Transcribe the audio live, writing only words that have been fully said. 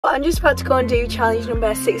I'm just about to go and do challenge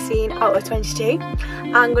number 16 out of 22.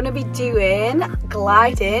 I'm going to be doing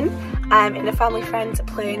gliding in a family friend's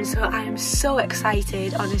plane, so I am so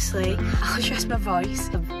excited, honestly. I'll just my voice,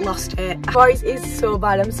 I've lost it. My voice is so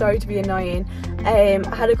bad, I'm sorry to be annoying. I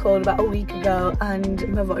had a cold about a week ago and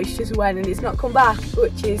my voice just went and it's not come back,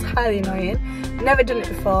 which is highly annoying. I've never done it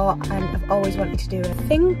before and I've always wanted to do it. I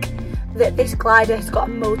think that this glider has got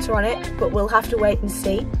a motor on it, but we'll have to wait and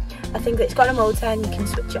see. I think that it's got a motor and you can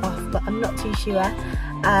switch it off, but I'm not too sure.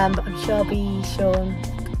 But I'm sure I'll be shown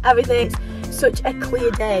everything. It's such a clear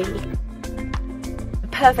day, a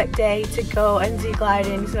perfect day to go and do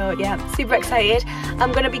gliding. So yeah, super excited.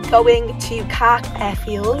 I'm going to be going to Cark Air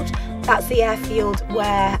Field. That's the airfield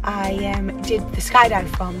where I did the skydive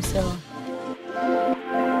from. So.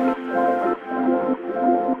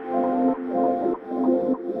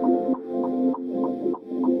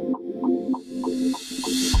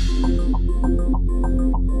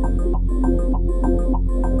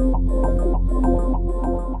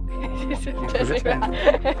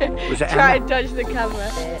 Was it Try and dodge the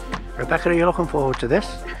camera. Rebecca, are you looking forward to this?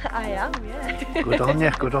 I am, yeah. Good on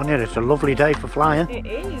you, good on you. It's a lovely day for flying. It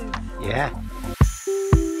is. Yeah.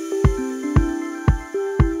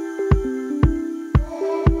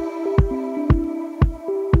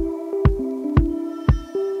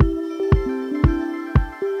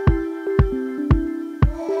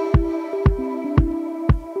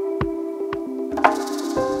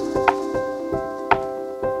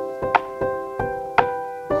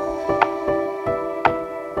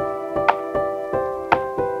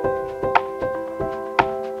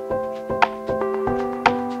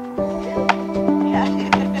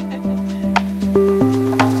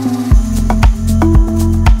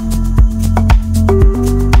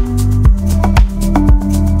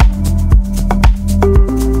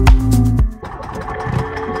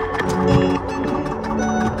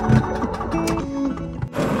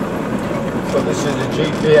 So this is a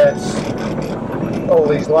GPS, all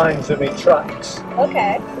these lines are my tracks.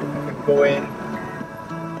 Okay. You can go in,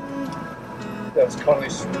 there's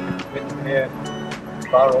Coniston, Windermere,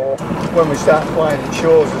 Barrow. When we start flying it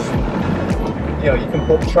shows us, you know, you can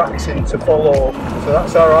put tracks in to follow. So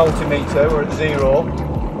that's our altimeter, we're at 0.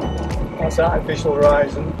 That's artificial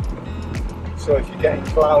horizon. So if you're getting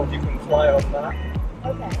cloud you can fly on that.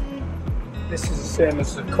 Okay. This is the same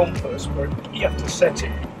as the compass, but you have to set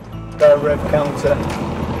it. Our rev counter,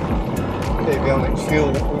 avionics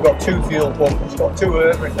fuel. We've got 2 fuel pumps, it's got 2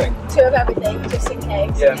 of everything. 2 of everything, just in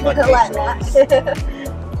case. Yeah, like that.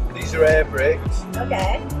 These are air brakes,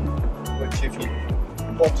 Okay. which if you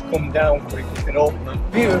want to come down quick, you can open them.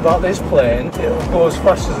 The beauty about this plane, it'll go as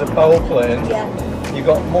fast as a power plane. Yeah. You've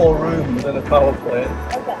got more room than a power plane.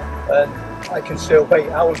 Okay. And I can sail 8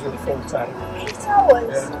 hours with a full tank. 8 hours?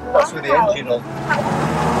 Yeah, that's with the engine on.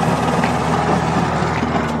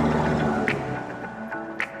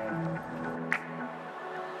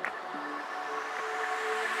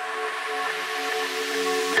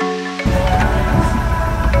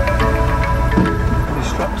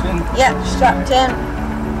 Yep, strapped in.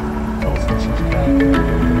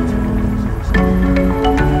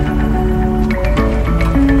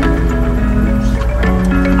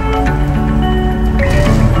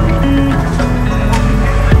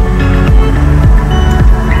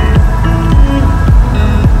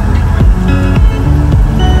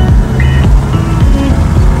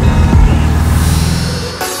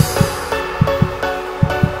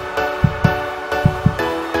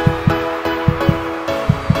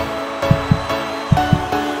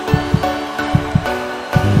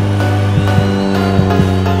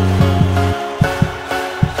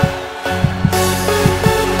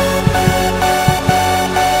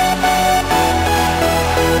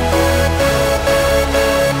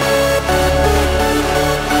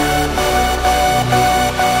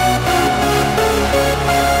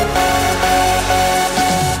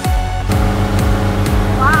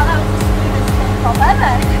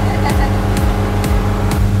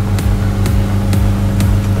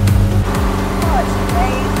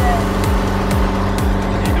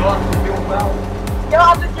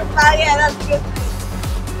 Yeah, that's a good thing.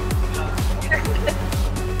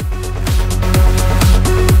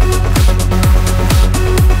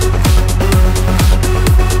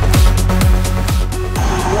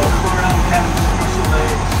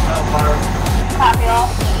 That'd be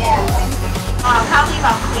awesome, yeah. I can't believe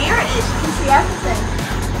how clear it is. You can see everything.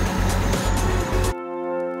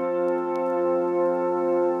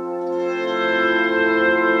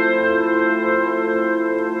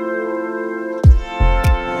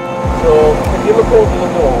 If you look over the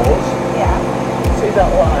nose, yeah. see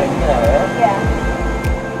that line there?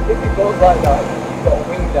 Yeah. If it goes like that, you've got a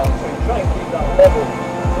wing down.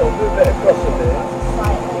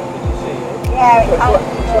 Yeah, So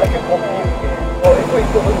it's like a computer game. But if we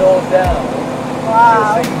put the nose down,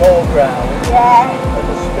 wow. you'll see more ground Yeah. and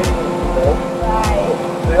the speed will go. Right.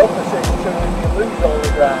 The opposite is true if you lose all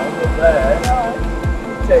the ground up there,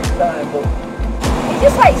 it takes time, but It's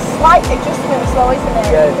just like slight adjustments though, isn't it?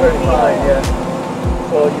 yeah, it's very fine, yeah.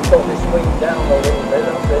 So you've got this wing down a little bit,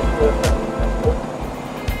 that's it, perfect.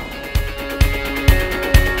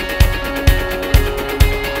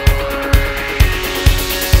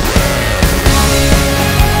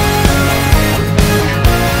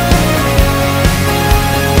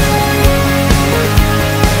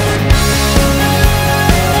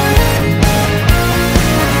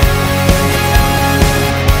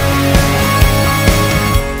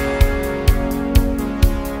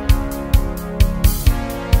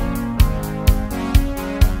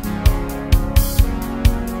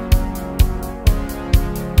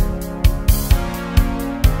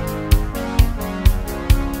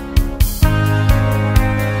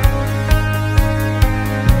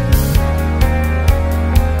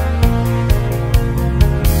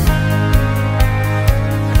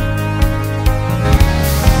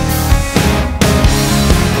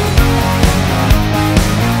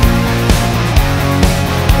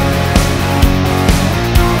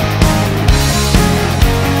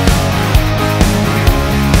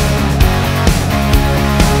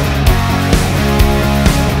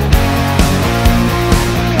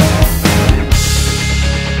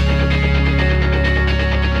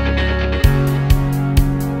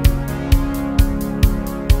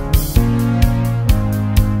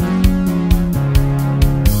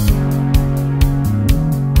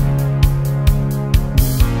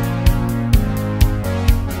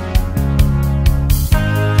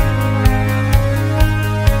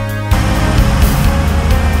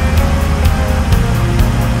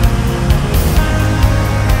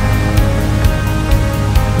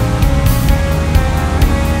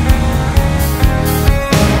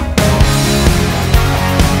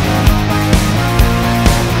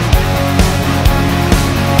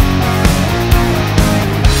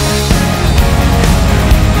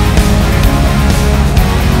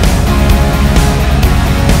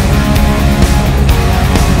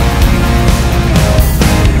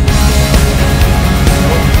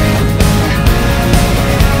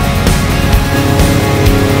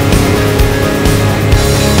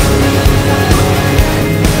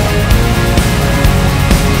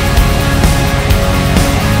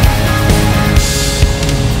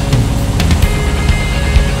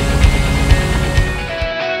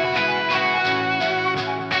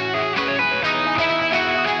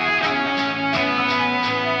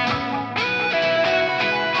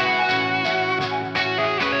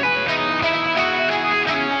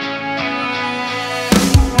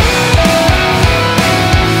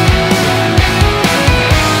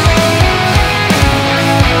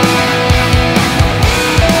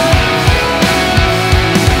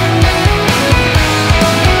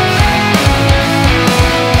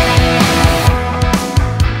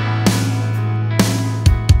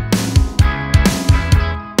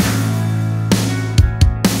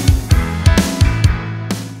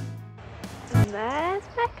 There's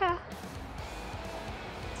Becca.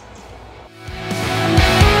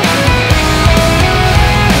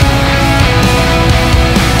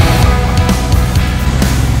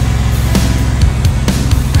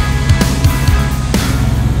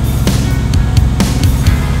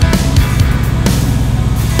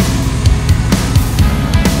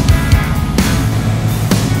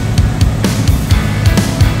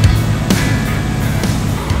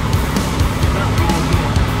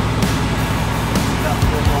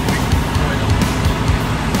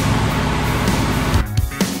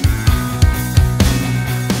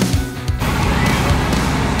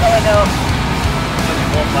 Going up.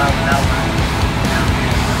 1 mile an hour.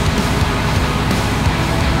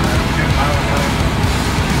 2 miles an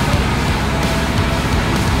hour.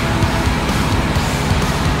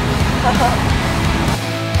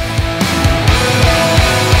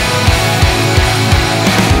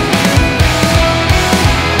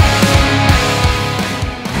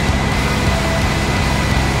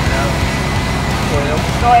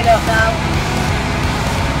 Going up now.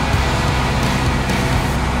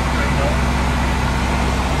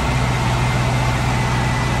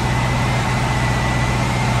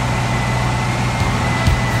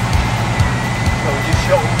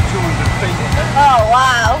 Oh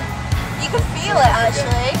wow, you can feel it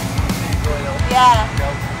actually. Yeah.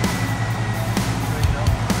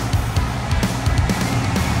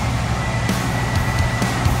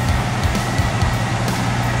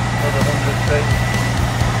 Another 100 feet.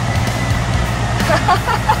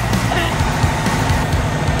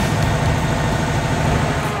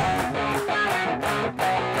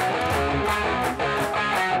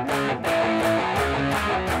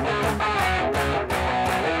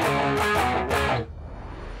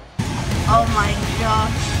 my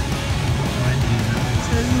gosh. So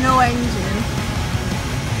there's no engine.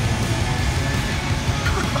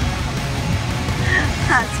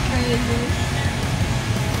 That's crazy.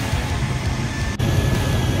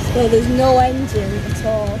 So there's no engine at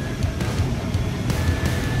all.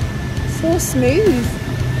 So smooth.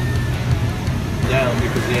 Down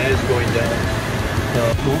because the air's going down.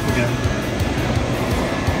 Up again.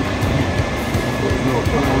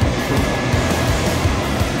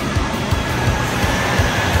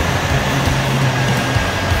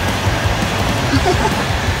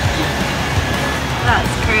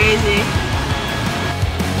 That's crazy.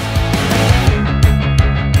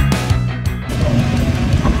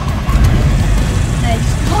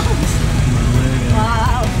 Nice balls.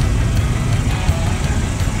 Wow.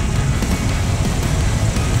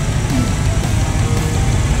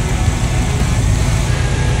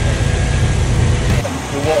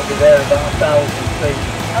 The water there about 1,000 feet.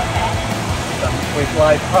 Okay. And we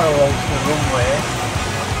fly parallel to the runway.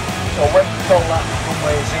 So when we call that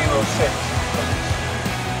runway 06,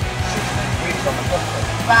 it's 60 degrees on the compass.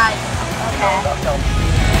 Right. Okay. That's down.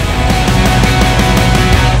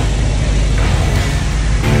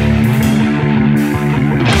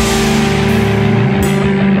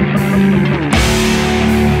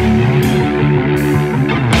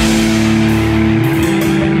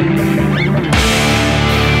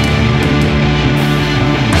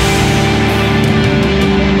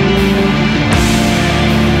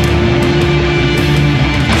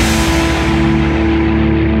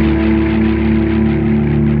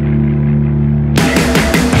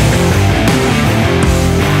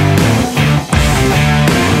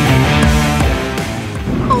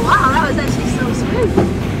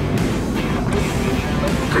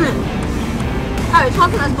 It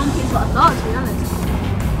wasn't as bumpy as what I thought, to be honest.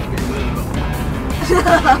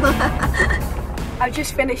 I've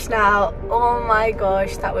just finished now. Oh my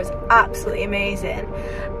gosh, that was absolutely amazing.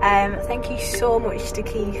 Thank you so much to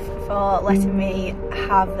Keith for letting me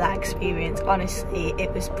have that experience. Honestly,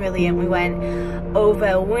 it was brilliant. We went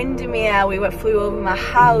over Windermere, flew over my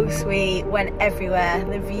house, we went everywhere.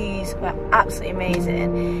 The views were absolutely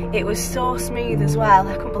amazing. It was so smooth as well.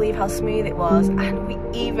 I couldn't believe how smooth it was, and we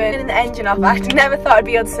even turned the engine off. I never thought I'd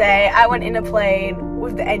be able to say I went in a plane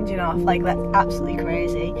with the engine off. Like, that's absolutely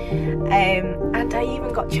crazy. And I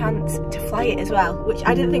even got a chance to fly it as well, which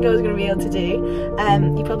I didn't think I was going to be able to do.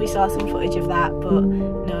 You probably saw some footage of that, but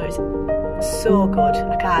no, it was so good.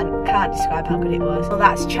 I can't describe how good it was. Well,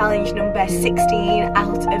 that's challenge number 16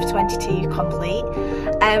 out of 22 complete.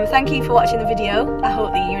 Thank you for watching the video. I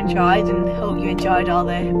hope that you enjoyed, and hope you enjoyed all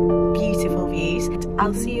the beautiful views.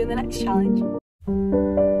 I'll see you in the next challenge.